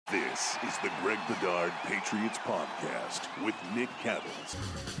This is the Greg Bedard Patriots Podcast with Nick Cavill.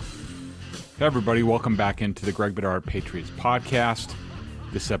 Hey everybody, welcome back into the Greg Bedard Patriots Podcast.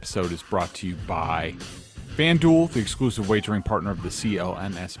 This episode is brought to you by FanDuel, the exclusive wagering partner of the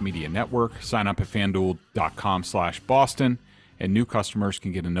CLNS Media Network. Sign up at FanDuel.com/Boston, and new customers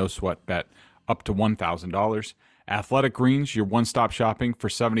can get a no-sweat bet up to $1,000. Athletic Greens, your one-stop shopping for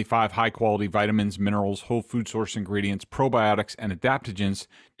 75 high-quality vitamins, minerals, whole food source ingredients, probiotics, and adaptogens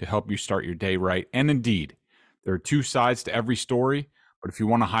to help you start your day right. And indeed, there are two sides to every story, but if you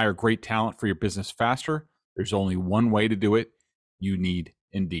want to hire great talent for your business faster, there's only one way to do it. You need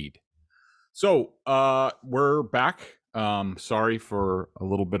Indeed. So we're back. Sorry for a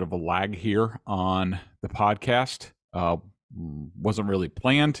little bit of a lag here on the podcast. Wasn't really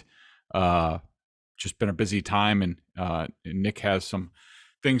planned. Just been a busy time, and Nick has some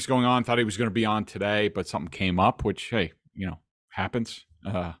things going on. Thought he was going to be on today, but something came up, which, hey, happens.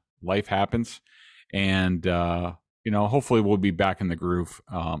 Life happens. And, hopefully we'll be back in the groove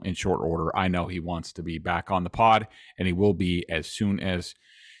in short order. I know he wants to be back on the pod, and he will be as soon as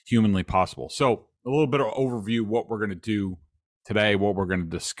humanly possible. So a little bit of overview, what we're going to do today, what we're going to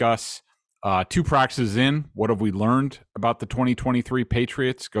discuss. Two practices in, what have we learned about the 2023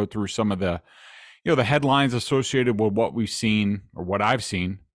 Patriots? Go through some of the the headlines associated with what we've seen, or what I've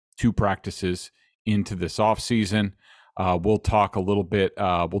seen, two practices into this offseason. We'll talk a little bit.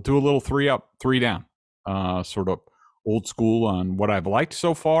 We'll do a little 3 up, 3 down, sort of old school on what I've liked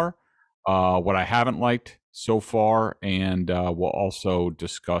so far, what I haven't liked so far, and we'll also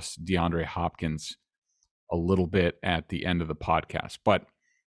discuss DeAndre Hopkins a little bit at the end of the podcast. But,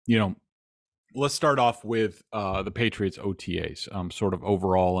 let's start off with the Patriots OTAs, sort of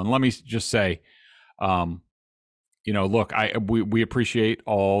overall. And let me just say, look, we appreciate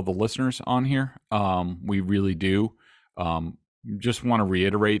all the listeners on here. We really do. Just want to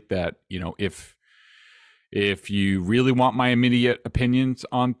reiterate that, if you really want my immediate opinions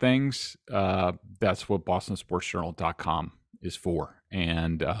on things, that's what BostonSportsJournal.com is for.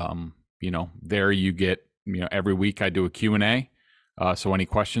 And, there you get, every week I do a Q&A. So any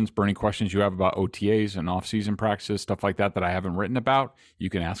burning questions you have about OTAs and off-season practices, stuff like that I haven't written about, you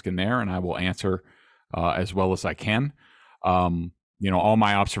can ask in there, and I will answer as well as I can. All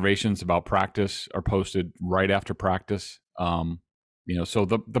my observations about practice are posted right after practice. So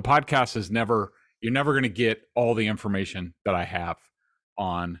the podcast is you're never going to get all the information that I have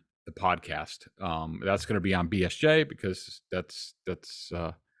on the podcast. That's going to be on BSJ, because that's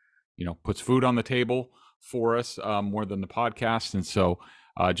puts food on the table for us more than the podcast. And so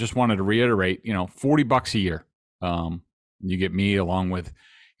just wanted to reiterate, $40 a year. You get me along with,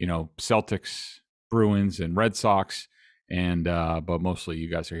 Celtics, Bruins, and Red Sox. And but mostly you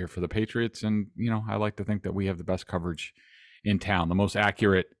guys are here for the Patriots. And, I like to think that we have the best coverage in town, the most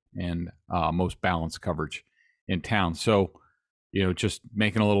accurate and most balanced coverage in town. So, just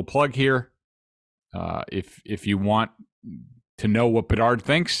making a little plug here. If you want to know what Bedard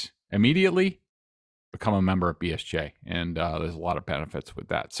thinks immediately, become a member at BSJ. And there's a lot of benefits with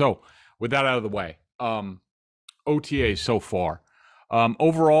that. So with that out of the way, OTAs so far.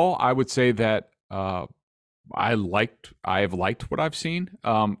 Overall, I would say that I have liked what I've seen.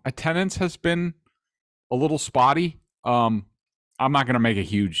 Attendance has been a little spotty. I'm not going to make a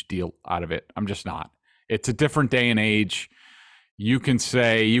huge deal out of it. I'm just not. It's a different day and age. You can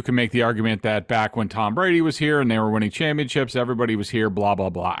make the argument that back when Tom Brady was here and they were winning championships, everybody was here, blah, blah,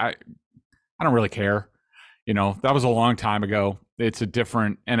 blah. I don't really care. That was a long time ago. It's a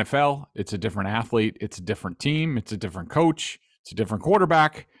different NFL. It's a different athlete. It's a different team. It's a different coach. It's a different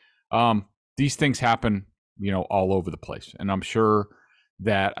quarterback. These things happen, all over the place. And I'm sure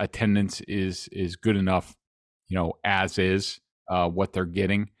that attendance is good enough, as is what they're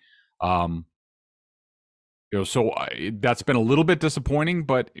getting. So that's been a little bit disappointing,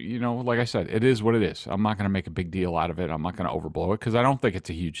 but, like I said, it is what it is. I'm not going to make a big deal out of it. I'm not going to overblow it, because I don't think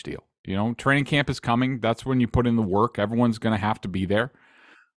it's a huge deal. Training camp is coming. That's when you put in the work. Everyone's going to have to be there.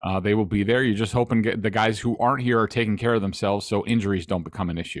 They will be there. You're just hoping the guys who aren't here are taking care of themselves, so injuries don't become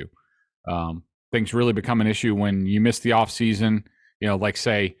an issue. Things really become an issue when you miss the offseason, like,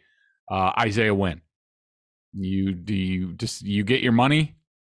 say, Isaiah Wynn. You get your money,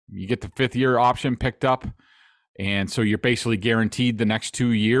 you get the 5th-year option picked up, and so you're basically guaranteed the next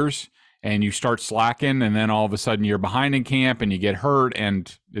 2 years, and you start slacking, and then all of a sudden you're behind in camp and you get hurt,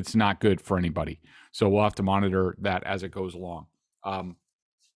 and it's not good for anybody. So we'll have to monitor that as it goes along.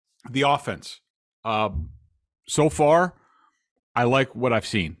 The offense. So far, I like what I've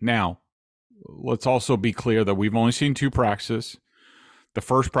seen. Now, let's also be clear that we've only seen 2 practices. The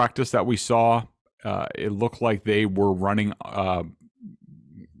first practice that we saw, it looked like they were running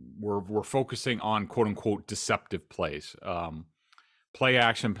we're focusing on quote unquote deceptive plays, play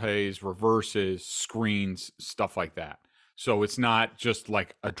action plays, reverses, screens, stuff like that. So it's not just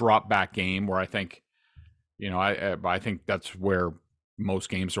like a drop back game where I think, I think that's where most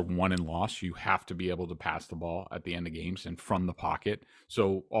games are won and lost. You have to be able to pass the ball at the end of games and from the pocket.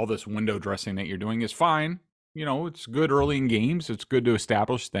 So all this window dressing that you're doing is fine. It's good early in games. It's good to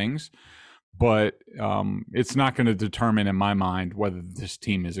establish things, but it's not going to determine in my mind whether this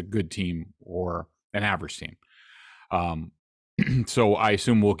team is a good team or an average team. So I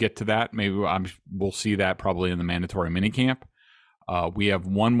assume we'll get to that. Maybe we'll see that probably in the mandatory minicamp. We have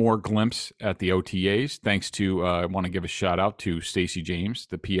one more glimpse at the OTAs, thanks to, I want to give a shout out to Stacey James,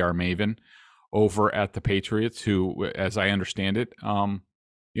 the PR maven over at the Patriots, who, as I understand it,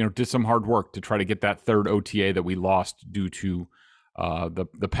 did some hard work to try to get that third OTA that we lost due to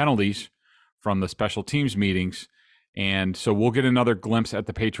the penalties from the special teams meetings. And so we'll get another glimpse at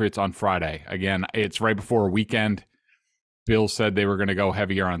the Patriots on Friday. Again, it's right before a weekend. Bill said they were going to go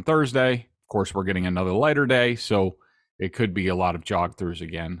heavier on Thursday. Of course, we're getting another lighter day, so it could be a lot of jog throughs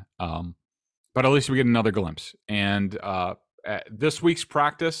again. But at least we get another glimpse. And this week's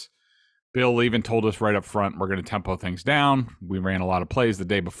practice, Bill even told us right up front, we're going to tempo things down. We ran a lot of plays the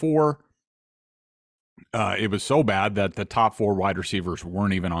day before. It was so bad that the top 4 wide receivers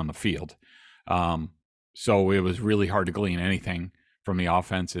weren't even on the field. So it was really hard to glean anything from the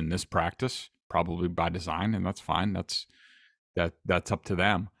offense in this practice, probably by design, and that's fine. That's up to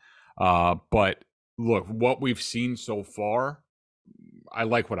them. But look, what we've seen so far, I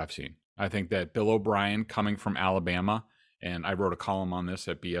like what I've seen. I think that Bill O'Brien coming from Alabama, and I wrote a column on this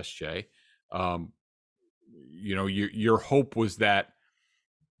at BSJ. Your hope was that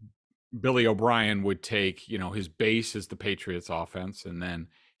Billy O'Brien would take, his base is the Patriots offense, and then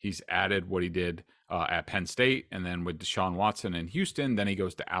he's added what he did at Penn State, and then with Deshaun Watson in Houston, then he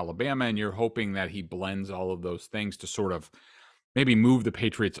goes to Alabama, and you're hoping that he blends all of those things to sort of maybe move the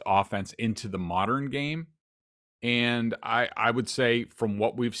Patriots offense into the modern game. And I would say from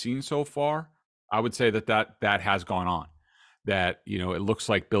what we've seen so far, I would say that has gone on. That, it looks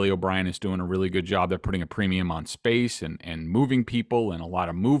like Billy O'Brien is doing a really good job. They're putting a premium on space and moving people and a lot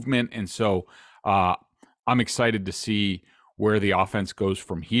of movement. And so I'm excited to see where the offense goes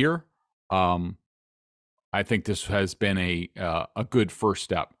from here. I think this has been a good first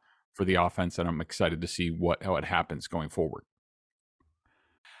step for the offense, and I'm excited to see how it happens going forward.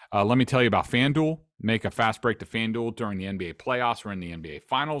 Let me tell you about FanDuel. Make a fast break to FanDuel during the NBA playoffs. We're in the NBA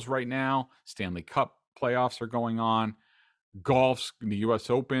Finals right now. Stanley Cup playoffs are going on. Golf's, the U.S.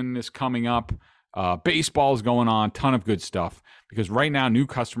 Open is coming up. Baseball is going on. Ton of good stuff. Because right now, new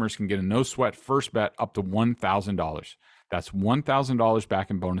customers can get a no-sweat first bet up to $1,000. That's $1,000 back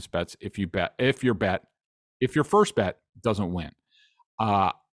in bonus bets if your first bet doesn't win.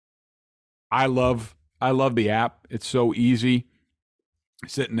 I love the app. It's so easy.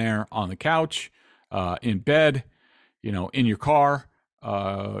 Sitting there on the couch, in bed, in your car,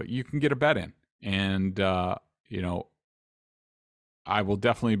 you can get a bet in. And, I will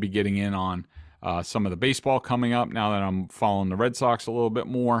definitely be getting in on some of the baseball coming up now that I'm following the Red Sox a little bit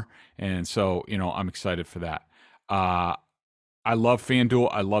more. And so, I'm excited for that. I love FanDuel.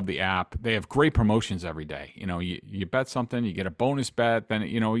 I love the app. They have great promotions every day. You bet something, you get a bonus bet, then,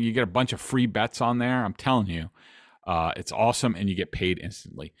 you get a bunch of free bets on there. I'm telling you. It's awesome, and you get paid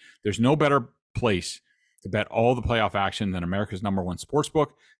instantly. There's no better place to bet all the playoff action than America's #1 sportsbook.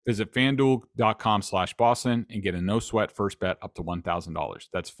 Visit FanDuel.com/Boston and get a no-sweat first bet up to $1,000.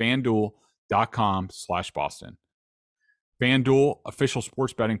 That's FanDuel.com/Boston. FanDuel, official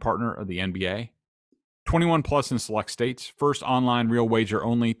sports betting partner of the NBA. 21 plus in select states. First online real wager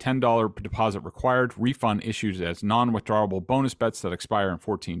only. $10 deposit required. Refund issued as non-withdrawable bonus bets that expire in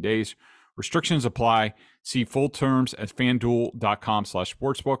 14 days. Restrictions apply. See full terms at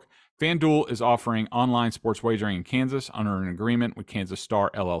FanDuel.com/sportsbook. FanDuel is offering online sports wagering in Kansas under an agreement with Kansas Star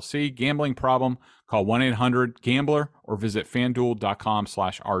LLC. Gambling problem? Call 1-800-GAMBLER or visit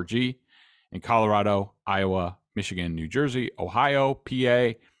FanDuel.com/RG. In Colorado, Iowa, Michigan, New Jersey, Ohio,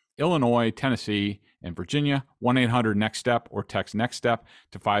 PA, Illinois, Tennessee, and Virginia, 1-800-NEXT-STEP or text NEXT-STEP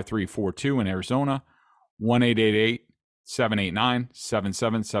to 5342. In Arizona,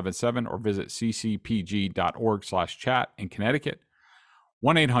 1-888-789-7777 or visit ccpg.org/chat. In Connecticut,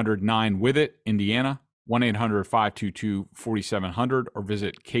 1-800-9-WITH-IT, Indiana, 1-800-522-4700 or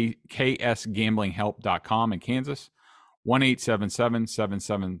visit ksgamblinghelp.com in Kansas,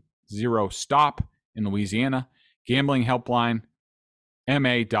 1-877-770-STOP in Louisiana, Gambling Helpline,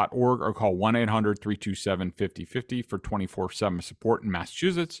 ma.org or call 1-800-327-5050 for 24/7 support in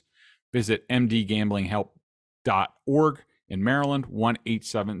Massachusetts. Visit mdgamblinghelp.org in Maryland,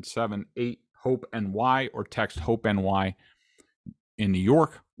 1-877-8-HOPE-NY, or text HOPE-NY. In New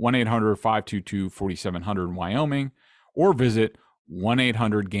York, 1-800-522-4700 in Wyoming, or visit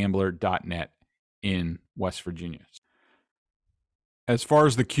 1-800-GAMBLER.net in West Virginia. As far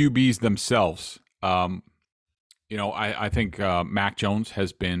as the QBs themselves, I think Mac Jones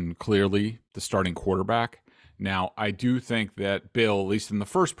has been clearly the starting quarterback. Now, I do think that Bill, at least in the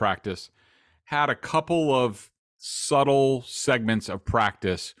first practice, had a couple of subtle segments of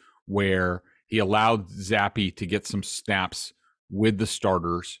practice where he allowed Zappe to get some snaps with the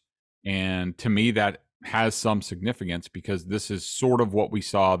starters. And to me, that has some significance because this is sort of what we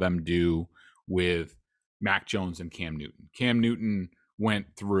saw them do with Mac Jones and Cam Newton. Cam Newton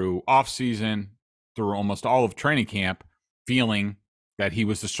went through offseason, through almost all of training camp, feeling that he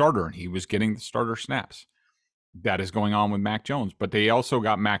was the starter and he was getting the starter snaps. That is going on with Mac Jones. But they also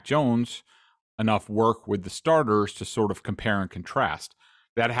got Mac Jones enough work with the starters to sort of compare and contrast.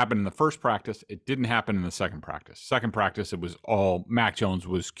 That happened in the first practice. It didn't happen in the second practice. Second practice, it was all Mac Jones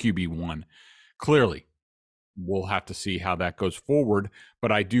was QB1. Clearly, we'll have to see how that goes forward.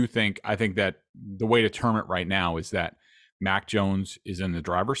 But I think that the way to term it right now is that Mac Jones is in the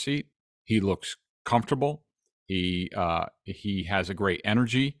driver's seat. He looks comfortable. He has a great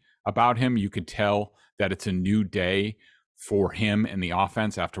energy about him. You could tell that it's a new day for him in the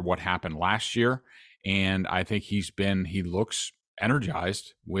offense after what happened last year. And I think he looks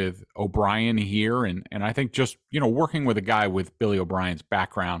energized with O'Brien here. And I think just, working with a guy with Billy O'Brien's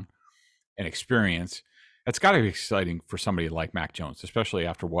background and experience, it's got to be exciting for somebody like Mac Jones, especially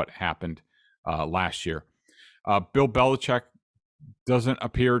after what happened last year. Bill Belichick doesn't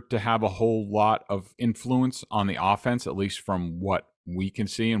appear to have a whole lot of influence on the offense, at least from what we can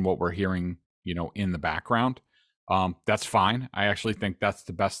see and what we're hearing, in the background. That's fine. I actually think that's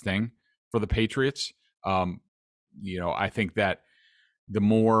the best thing for the Patriots. I think that the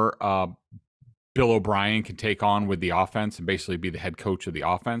more Bill O'Brien can take on with the offense and basically be the head coach of the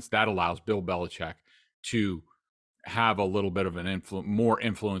offense, that allows Bill Belichick to have a little bit of more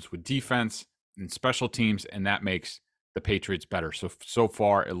influence with defense and special teams, and that makes the Patriots better. So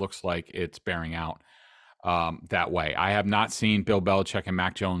far, it looks like it's bearing out that way. I have not seen Bill Belichick and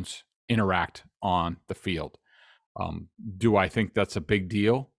Mac Jones interact on the field. Do I think that's a big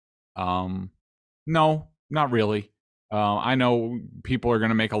deal? No, not really. I know people are going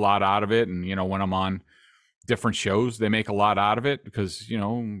to make a lot out of it. And, when I'm on different shows, they make a lot out of it because,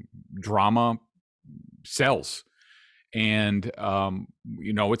 drama sells. And,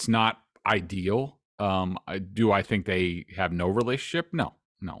 it's not ideal. Do I think they have no relationship? No,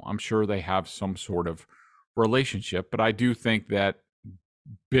 I'm sure they have some sort of relationship, but I do think that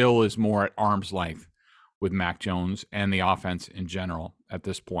Bill is more at arm's length with Mac Jones and the offense in general at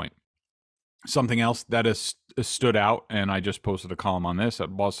this point. Something else that has stood out, and I just posted a column on this at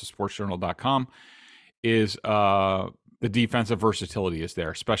bostonsportsjournal.com, is the defensive versatility is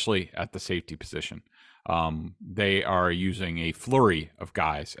there, especially at the safety position. They are using a flurry of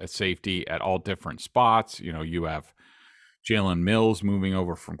guys at safety at all different spots. You have Jalen Mills moving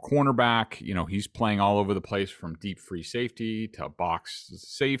over from cornerback. He's playing all over the place from deep free safety to box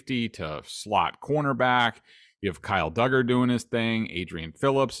safety to slot cornerback. You have Kyle Duggar doing his thing. Adrian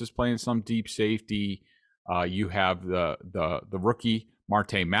Phillips is playing some deep safety. You have the rookie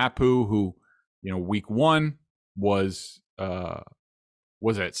Marte Mapu, who, week one was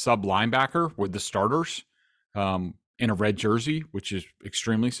at sub linebacker with the starters in a red jersey, which is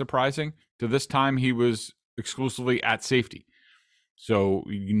extremely surprising. To this time, he was exclusively at safety. So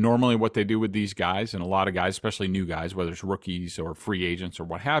normally what they do with these guys, and a lot of guys, especially new guys, whether it's rookies or free agents or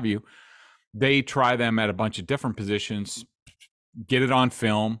what have you, they try them at a bunch of different positions, get it on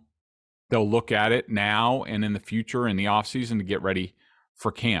film. They'll look at it now and in the future in the offseason to get ready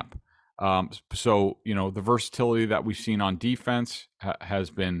for camp. So, the versatility that we've seen on defense has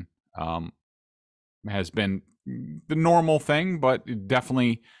been the normal thing, but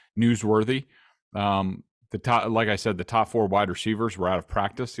definitely newsworthy. Like I said, the top four wide receivers were out of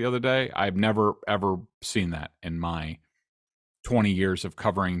practice the other day. I've never, ever seen that in my 20 years of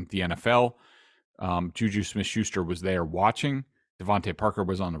covering the NFL. Juju Smith-Schuster was there watching. Devontae Parker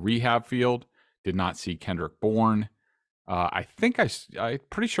was on the rehab field. Did not see Kendrick Bourne. I'm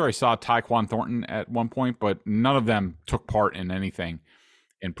pretty sure I saw Tyquan Thornton at one point, but none of them took part in anything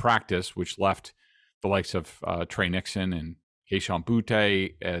in practice, which left the likes of Trey Nixon and Keishon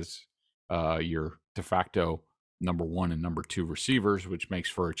Butte as your de facto number one and number two receivers, which makes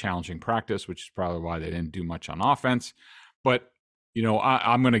for a challenging practice, which is probably why they didn't do much on offense. But,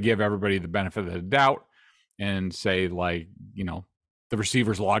 I'm going to give everybody the benefit of the doubt and say, the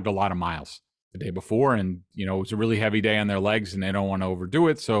receivers logged a lot of miles the day before, and it was a really heavy day on their legs, and they don't want to overdo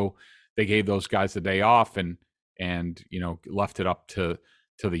it, so they gave those guys the day off and left it up to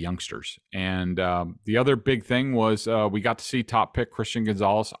the youngsters. And the other big thing was we got to see top pick Christian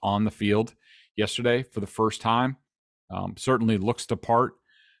Gonzalez on the field yesterday for the first time. Certainly looks the part.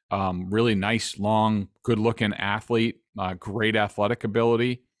 Really nice, long, good-looking athlete. Great athletic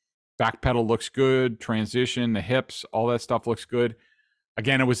ability. Back pedal looks good. Transition, the hips, all that stuff looks good.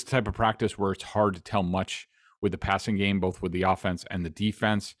 Again, it was the type of practice where it's hard to tell much with the passing game, both with the offense and the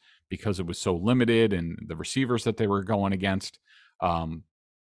defense, because it was so limited and the receivers that they were going against.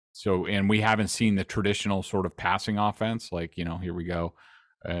 And we haven't seen the traditional sort of passing offense, like, here we go,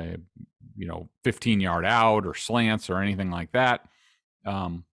 15-yard out or slants or anything like that.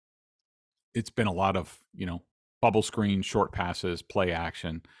 It's been a lot of, bubble screen, short passes, play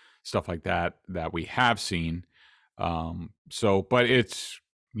action, stuff like that we have seen. But it's,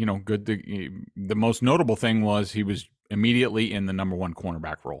 good. The most notable thing was he was immediately in the number one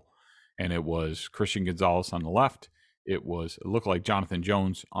cornerback role, and it was Christian Gonzalez on the left. It looked like Jonathan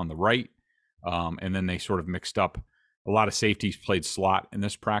Jones on the right. And then they sort of mixed up. A lot of safeties played slot in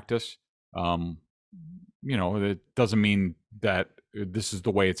this practice. It doesn't mean that this is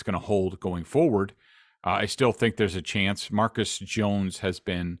the way it's going to hold going forward. I still think there's a chance. Marcus Jones has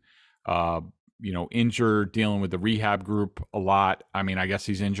been, injured, dealing with the rehab group a lot. I mean, I guess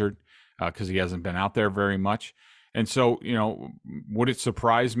he's injured because he hasn't been out there very much. And so, would it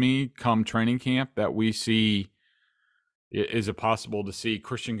surprise me come training camp that we see? Is it possible to see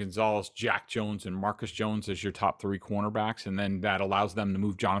Christian Gonzalez, Jack Jones, and Marcus Jones as your top three cornerbacks, and then that allows them to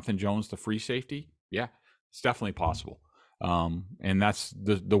move Jonathan Jones to free safety? Yeah, it's definitely possible. And that's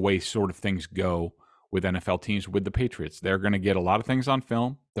the way sort of things go with NFL teams, with the Patriots. They're going to get a lot of things on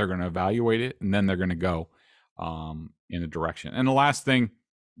film. They're going to evaluate it, and then they're going to go in a direction. And the last thing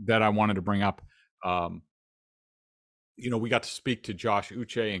that I wanted to bring up, we got to speak to Josh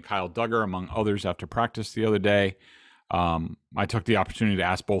Uche and Kyle Duggar, among others, after practice the other day. I took the opportunity to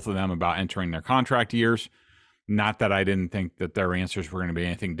ask both of them about entering their contract years. Not that I didn't think that their answers were going to be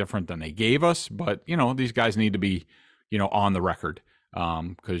anything different than they gave us, but, these guys need to be, on the record,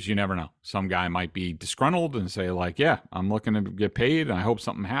 because you never know. Some guy might be disgruntled and say, like, yeah, I'm looking to get paid and I hope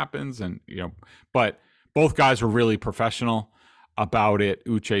something happens. And, but both guys were really professional about it.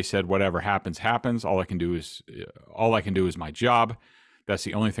 Uche said, whatever happens, happens. All I can do is my job. That's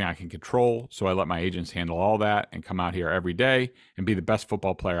the only thing I can control. So I let my agents handle all that and come out here every day and be the best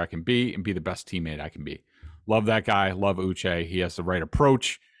football player I can be and be the best teammate I can be. Love that guy. Love Uche. He has the right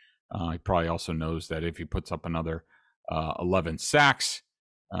approach. He probably also knows that if he puts up another 11 sacks,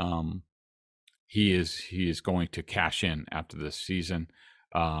 he is going to cash in after this season.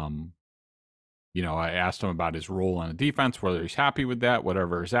 I asked him about his role on the defense, whether he's happy with that.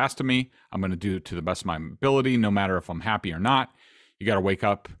 Whatever is asked of me, I'm going to do it to the best of my ability, no matter if I'm happy or not. You got to wake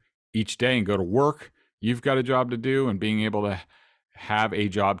up each day and go to work. You've got a job to do, and being able to have a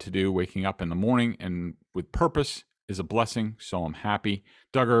job to do, waking up in the morning and with purpose, is a blessing. So I'm happy.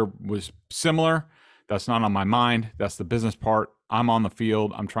 Duggar was similar. That's not on my mind. That's the business part. I'm on the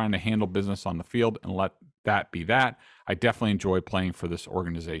field. I'm trying to handle business on the field and let that be that. I definitely enjoy playing for this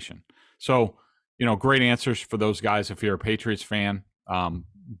organization. So, great answers for those guys if you're a Patriots fan.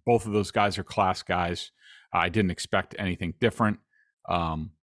 Both of those guys are class guys. I didn't expect anything different.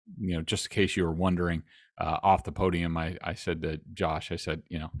 Just in case you were wondering, off the podium, I said to Josh,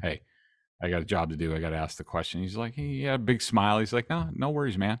 hey, I got a job to do. I got to ask the question. He's like, he had a big smile. He's like, no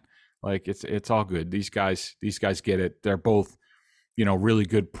worries, man. Like, it's all good. These guys get it. They're both, really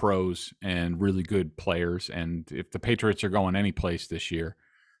good pros and really good players. And if the Patriots are going any place this year,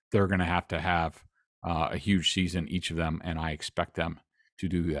 they're going to have a huge season, each of them. And I expect them to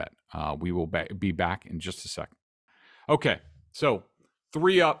do that. We will be back in just a second. Okay. So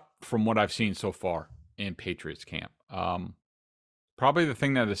 3 up from what I've seen so far in Patriots camp. Probably the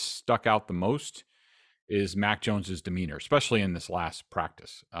thing that has stuck out the most is Mac Jones's demeanor, especially in this last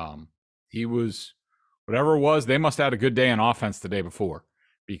practice. He was, whatever it was, they must have had a good day on offense the day before,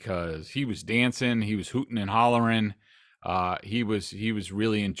 because he was dancing, he was hooting and hollering. He was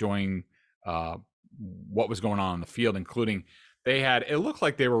really enjoying what was going on the field, including it looked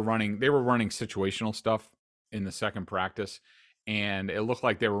like they were running situational stuff in the second practice. And it looked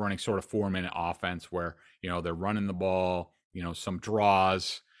like they were running sort of 4-minute offense where, they're running the ball, some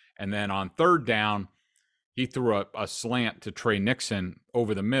draws. And then on third down, he threw a slant to Trey Nixon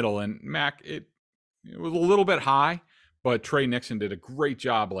over the middle. And Mac, it was a little bit high, but Trey Nixon did a great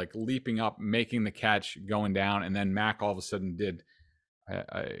job, like leaping up, making the catch, going down. And then Mac all of a sudden did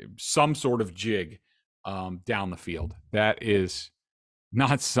some sort of jig down the field. That is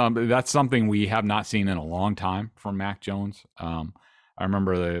That's something we have not seen in a long time from Mac Jones. I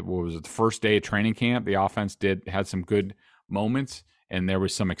remember the first day of training camp, the offense had some good moments and there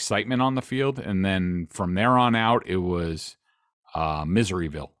was some excitement on the field, and then from there on out it was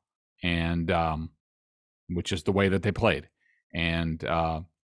Miseryville, and which is the way that they played. And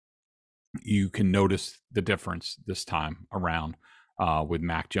you can notice the difference this time around with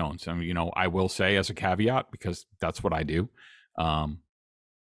Mac Jones. I mean, I will say as a caveat, because that's what I do,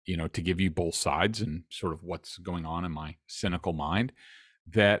 to give you both sides and sort of what's going on in my cynical mind,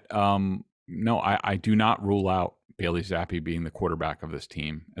 that no, I do not rule out Bailey Zappi being the quarterback of this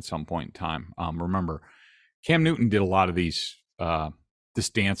team at some point in time. Remember, Cam Newton did a lot of this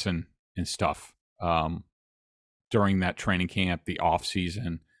dancing and stuff during that training camp, the off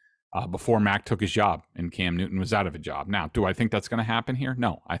season, before Mac took his job and Cam Newton was out of a job. Now, do I think that's going to happen here?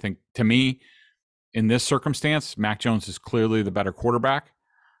 No. I think, to me, in this circumstance, Mac Jones is clearly the better quarterback.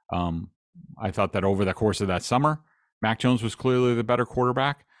 I thought that over the course of that summer, Mac Jones was clearly the better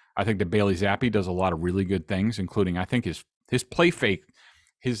quarterback. I think that Bailey Zappi does a lot of really good things, including, I think, his play fake,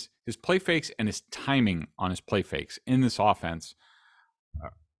 his play fakes and his timing on his play fakes in this offense.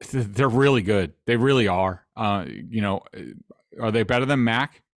 They're really good. They really are. Are they better than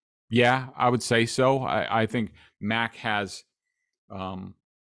Mac? Yeah, I would say so. I think Mac has, I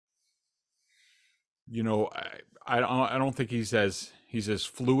don't think he's as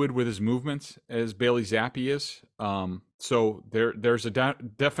fluid with his movements as Bailey Zappi is. So there's a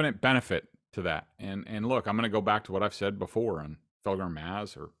definite benefit to that. And look, I'm going to go back to what I've said before on Felger and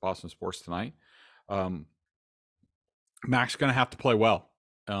Maz or Boston Sports Tonight. Mac's going to have to play well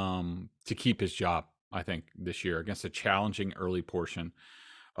to keep his job, I think, this year against a challenging early portion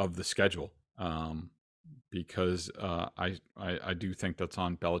of the schedule, because I do think that's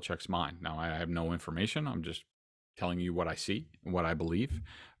on Belichick's mind. Now, I have no information. I'm just telling you what I see and what I believe,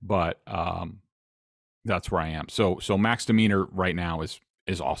 but that's where I am. So Mac's demeanor right now is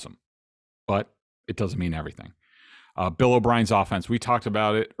awesome, but it doesn't mean everything. Bill O'Brien's offense, we talked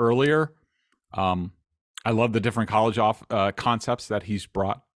about it earlier. I love the different college concepts that he's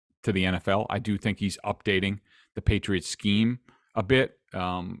brought to the NFL. I do think he's updating the Patriots scheme a bit.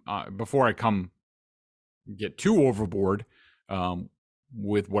 Before I get too overboard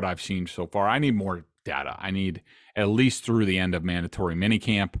with what I've seen so far, I need more data. I need at least through the end of mandatory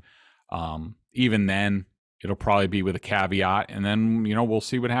minicamp. Even then, it'll probably be with a caveat, and then we'll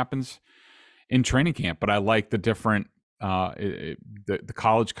see what happens in training camp. But I like the different the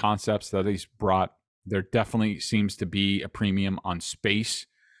college concepts that he's brought. There definitely seems to be a premium on spacing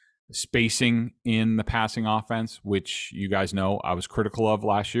in the passing offense, which you guys know I was critical of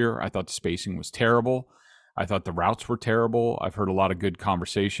last year. I thought the spacing was terrible. I thought the routes were terrible. I've heard a lot of good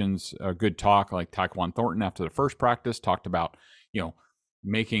conversations, good talk, like Tyquan Thornton after the first practice talked about,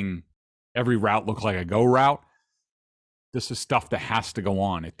 making every route look like a go route. This is stuff that has to go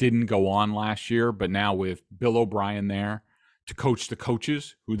on. It didn't go on last year, but now with Bill O'Brien there to coach the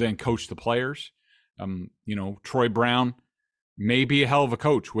coaches who then coach the players, Troy Brown may be a hell of a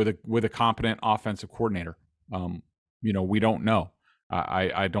coach with a competent offensive coordinator. We don't know.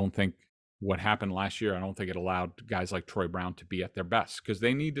 I don't think what happened last year, I don't think it allowed guys like Troy Brown to be at their best, because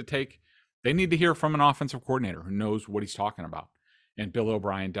they need to hear from an offensive coordinator who knows what he's talking about. And Bill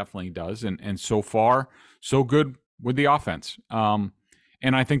O'Brien definitely does. And so far, so good with the offense. And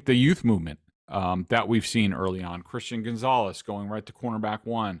I think the youth movement that we've seen early on, Christian Gonzalez going right to cornerback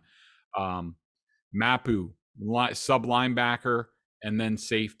one, Mapu, sub linebacker, and then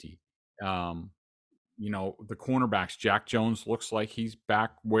safety. The cornerbacks, Jack Jones looks like he's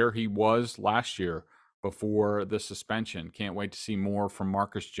back where he was last year before the suspension. Can't wait to see more from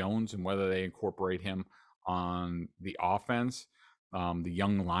Marcus Jones and whether they incorporate him on the offense. The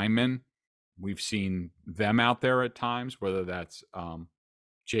young linemen, we've seen them out there at times, whether that's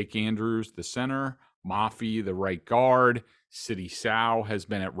Jake Andrews, the center, Mafi, the right guard, City Sow has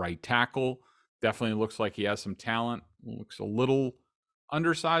been at right tackle. Definitely looks like he has some talent. Looks a little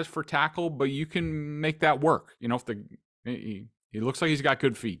undersized for tackle, but you can make that work. He looks like he's got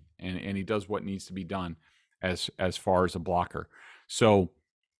good feet, and he does what needs to be done as far as a blocker. So,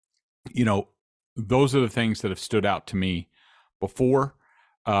 those are the things that have stood out to me before,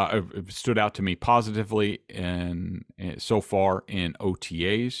 stood out to me positively and so far in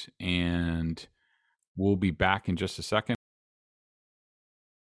OTAs, and we'll be back in just a second.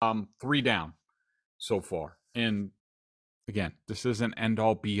 3 down so far. And again, this isn't end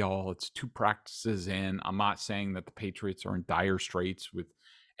all be all. It's 2 practices in. I'm not saying that the Patriots are in dire straits with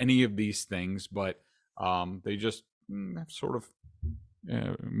any of these things, but they just sort of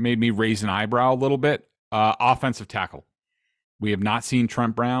made me raise an eyebrow a little bit. Offensive tackle. We have not seen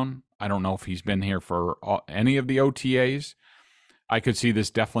Trent Brown. I don't know if he's been here for any of the OTAs. I could see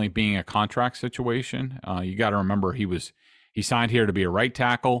this definitely being a contract situation. You got to remember he signed here to be a right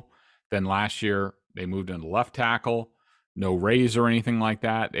tackle. Then last year they moved into left tackle. No raise or anything like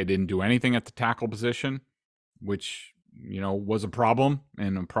that. They didn't do anything at the tackle position, which was a problem,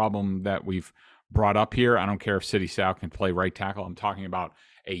 and a problem that we've brought up here. I don't care if City Sal can play right tackle. I'm talking about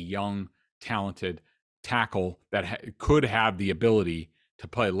a young, talented tackle that could have the ability to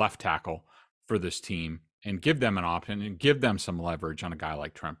play left tackle for this team and give them an option and give them some leverage on a guy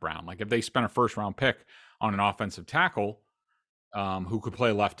like Trent Brown. Like if they spent a first-round pick on an offensive tackle who could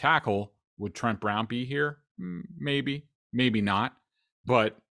play left tackle, would Trent Brown be here? Maybe, maybe not.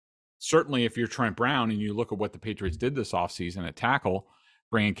 But certainly if you're Trent Brown and you look at what the Patriots did this offseason at tackle,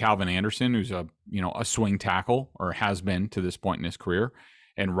 bringing Calvin Anderson, who's a swing tackle or has been to this point in his career,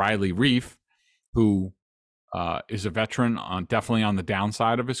 and Riley Reif, who is a veteran definitely on the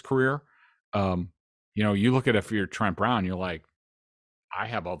downside of his career. You look at if you're Trent Brown, you're like, I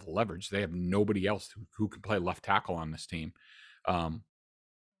have all the leverage. They have nobody else who can play left tackle on this team. So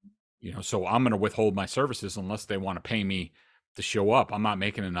I'm going to withhold my services unless they want to pay me to show up. I'm not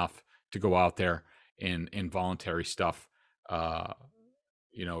making enough to go out there in voluntary stuff, to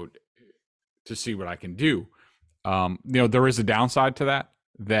see what I can do. There is a downside to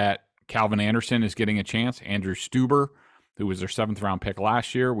that Calvin Anderson is getting a chance. Andrew Stuber, who was their 7th-round pick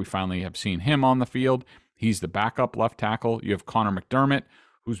last year, we finally have seen him on the field. He's the backup left tackle. You have Connor McDermott,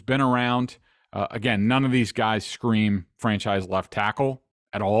 who's been around. Again, none of these guys scream franchise left tackle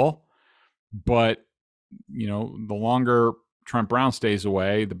at all. But, the longer Trent Brown stays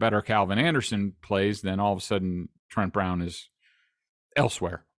away, the better Calvin Anderson plays, then all of a sudden Trent Brown is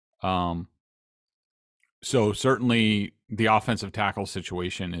elsewhere. So certainly the offensive tackle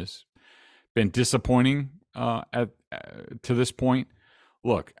situation has been disappointing to this point.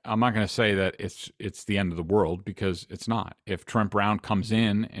 Look, I'm not going to say that it's the end of the world, because it's not. If Trent Brown comes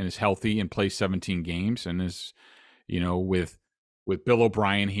in and is healthy and plays 17 games and is, with Bill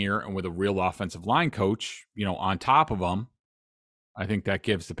O'Brien here and with a real offensive line coach, on top of him, I think that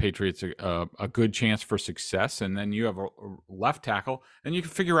gives the Patriots a good chance for success. And then you have a left tackle, and you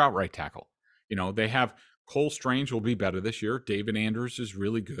can figure out right tackle. They have Cole Strange will be better this year. David Andrews is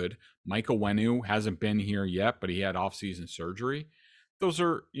really good. Michael Wenu hasn't been here yet, but he had offseason surgery. Those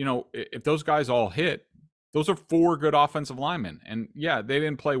are, if those guys all hit, those are 4 good offensive linemen. And yeah, they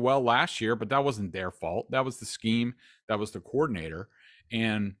didn't play well last year, but that wasn't their fault. That was the scheme. That was the coordinator.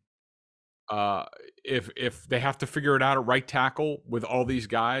 And if they have to figure it out at right tackle with all these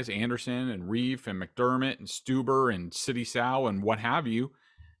guys, Anderson and Reif and McDermott and Stuber and City Sal and what have you,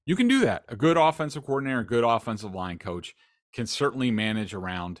 you can do that. A good offensive coordinator, a good offensive line coach can certainly manage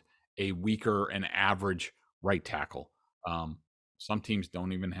around a weaker and average right tackle. Some teams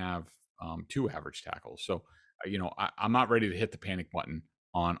don't even have 2 average tackles. So, I'm not ready to hit the panic button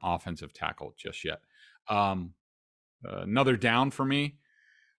on offensive tackle just yet. Another down for me,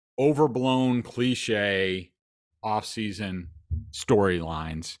 overblown cliche offseason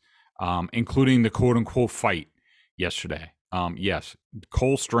storylines, including the quote unquote fight yesterday. Yes,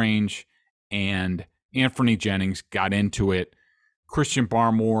 Cole Strange and Anthony Jennings got into it. Christian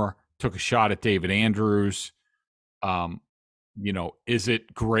Barmore took a shot at David Andrews. Is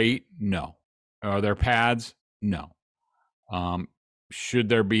it great? No. Are there pads? No. Should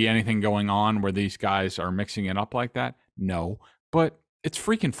there be anything going on where these guys are mixing it up like that? No. But it's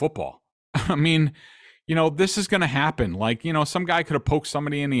freaking football. I mean, this is going to happen. Like, some guy could have poked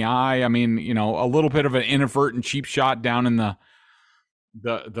somebody in the eye. I mean, a little bit of an inadvertent cheap shot down in the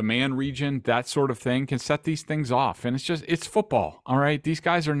man region, that sort of thing can set these things off. And it's football. All right. These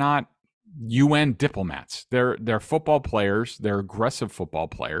guys are not UN diplomats. They're football players. They're aggressive football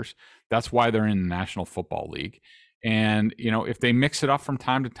players. That's why they're in the National Football League. And, if they mix it up from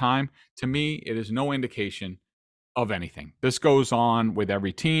time to time, to me, it is no indication of anything. This goes on with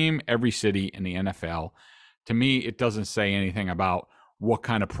every team, every city in the NFL. To me, it doesn't say anything about what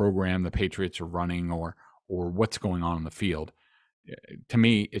kind of program the Patriots are running or what's going on in the field. To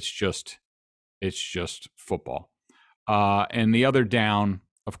me, it's just football. And the other down,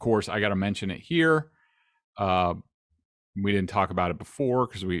 of course, I got to mention it here. We didn't talk about it before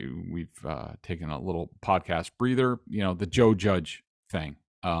because we've taken a little podcast breather. The Joe Judge thing.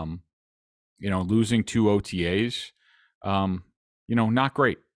 Losing 2 OTAs, not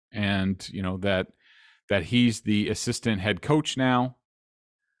great. And, that he's the assistant head coach now,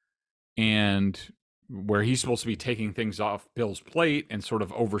 and where he's supposed to be taking things off Bill's plate and sort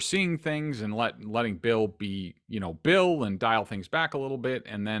of overseeing things and letting Bill be, Bill, and dial things back a little bit.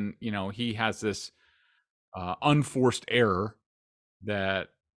 And then, he has this unforced error that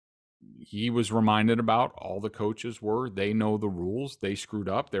he was reminded about. All the coaches were. They know the rules. They screwed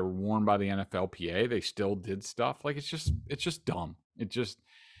up. They were warned by the NFLPA. They still did stuff. Like, it's just dumb. It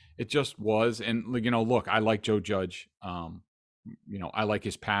just was. And, look, I like Joe Judge. I like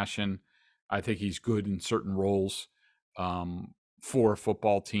his passion. I think he's good in certain roles for a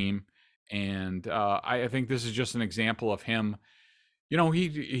football team. And I think this is just an example of him.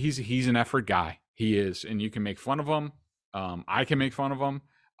 He's an effort guy. He is, and you can make fun of him. I can make fun of him.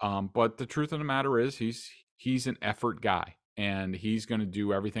 But the truth of the matter is, he's an effort guy, and he's going to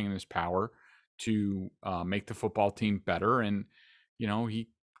do everything in his power to make the football team better. And he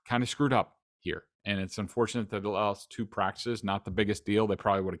kind of screwed up here, and it's unfortunate that they lost 2 practices. Not the biggest deal. They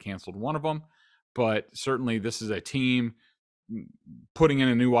probably would have canceled one of them, but certainly this is a team putting in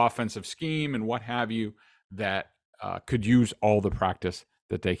a new offensive scheme and what have you that could use all the practice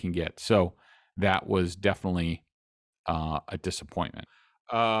that they can get. So that was definitely a disappointment.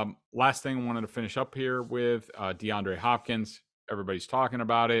 Last thing I wanted to finish up here with DeAndre Hopkins. Everybody's talking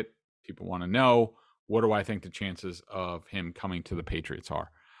about it. People want to know, what do I think the chances of him coming to the Patriots are?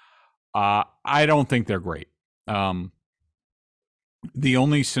 I don't think they're great. The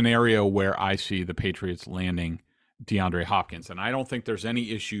only scenario where I see the Patriots landing DeAndre Hopkins, and I don't think there's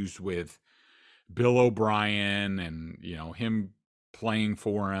any issues with Bill O'Brien and, him playing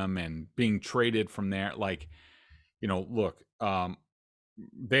for him and being traded from there. Like, look,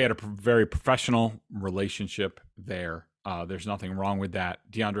 they had a very professional relationship there. There's nothing wrong with that.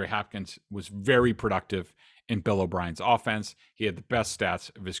 DeAndre Hopkins was very productive in Bill O'Brien's offense. He had the best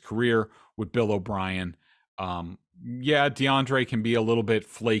stats of his career with Bill O'Brien. DeAndre can be a little bit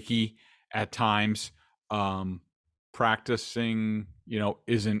flaky at times. Practicing,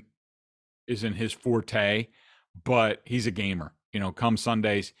 isn't his forte, but he's a gamer. Come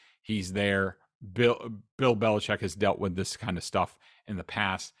Sundays, he's there. Bill Belichick has dealt with this kind of stuff in the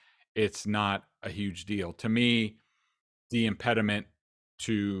past. It's not a huge deal. To me, the impediment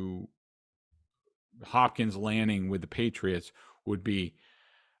to Hopkins landing with the Patriots would be,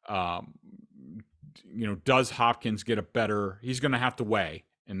 does Hopkins get a better, he's going to have to weigh,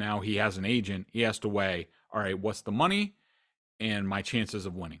 and now he has an agent, he has to weigh, all right, what's the money and my chances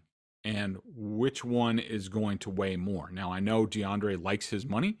of winning? And which one is going to weigh more? Now, I know DeAndre likes his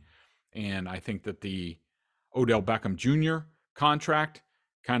money, and I think that the Odell Beckham Jr. contract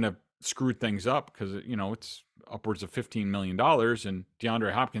kind of screwed things up because, it's upwards of $15 million. And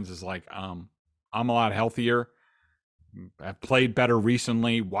DeAndre Hopkins is like, I'm a lot healthier. I've played better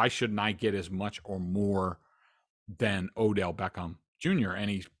recently. Why shouldn't I get as much or more than Odell Beckham Jr.? And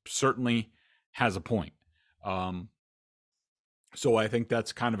he certainly has a point. So I think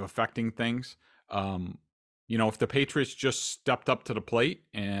that's kind of affecting things. If the Patriots just stepped up to the plate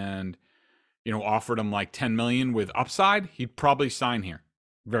and, offered him like $10 million with upside, he'd probably sign here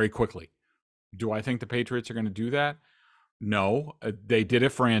very quickly. Do I think the Patriots are going to do that? No. They did it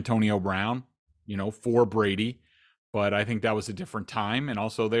for Antonio Brown, for Brady, but I think that was a different time. And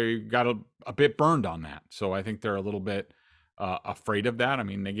also they got a bit burned on that. So I think they're a little bit afraid of that. I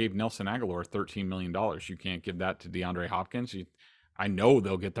mean, they gave Nelson Aguilar $13 million. You can't give that to DeAndre Hopkins. I know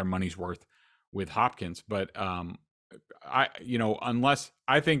they'll get their money's worth with Hopkins, but unless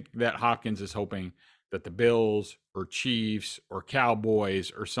I think that Hopkins is hoping that the Bills or Chiefs or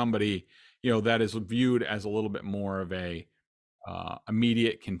Cowboys or somebody, that is viewed as a little bit more of a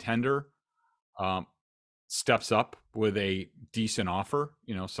immediate contender, steps up with a decent offer,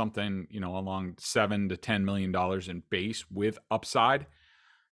 something, along $7 to $10 million in base with upside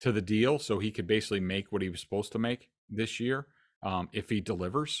to the deal. So he could basically make what he was supposed to make this year if he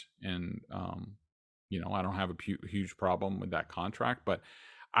delivers. And, I don't have a huge problem with that contract, but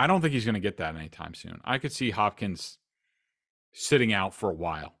I don't think he's going to get that anytime soon. I could see Hopkins sitting out for a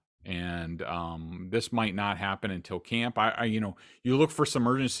while, and this might not happen until camp. You look for some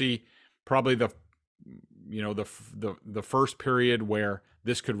urgency, probably the first period where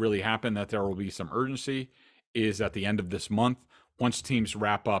this could really happen, that there will be some urgency, is at the end of this month. Once teams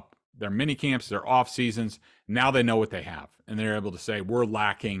wrap up their mini camps, their off seasons, now they know what they have, and they're able to say, we're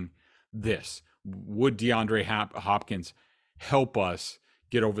lacking this. Would DeAndre Hopkins help us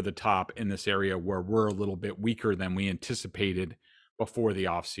get over the top in this area where we're a little bit weaker than we anticipated before the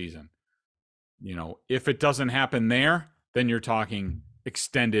off season? If it doesn't happen there, then you're talking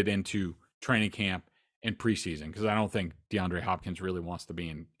extended into training camp and preseason, because I don't think DeAndre Hopkins really wants to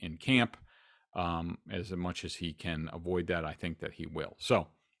be in camp. As much as he can avoid that, I think that he will. So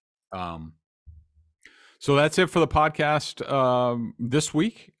that's it for the podcast this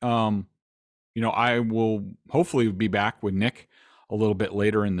week. I will hopefully be back with Nick a little bit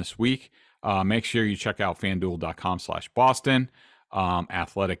later in this week. Make sure you check out fanduel.com/Boston.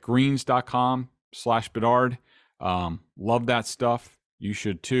 athleticgreens.com/Bedard. Love that stuff. You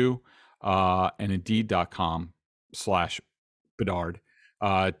should too. And indeed.com/Bedard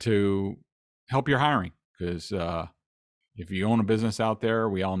to help your hiring. Because if you own a business out there,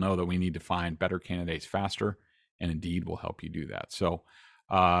 we all know that we need to find better candidates faster, and Indeed will help you do that. So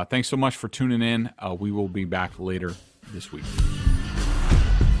thanks so much for tuning in. We will be back later this week.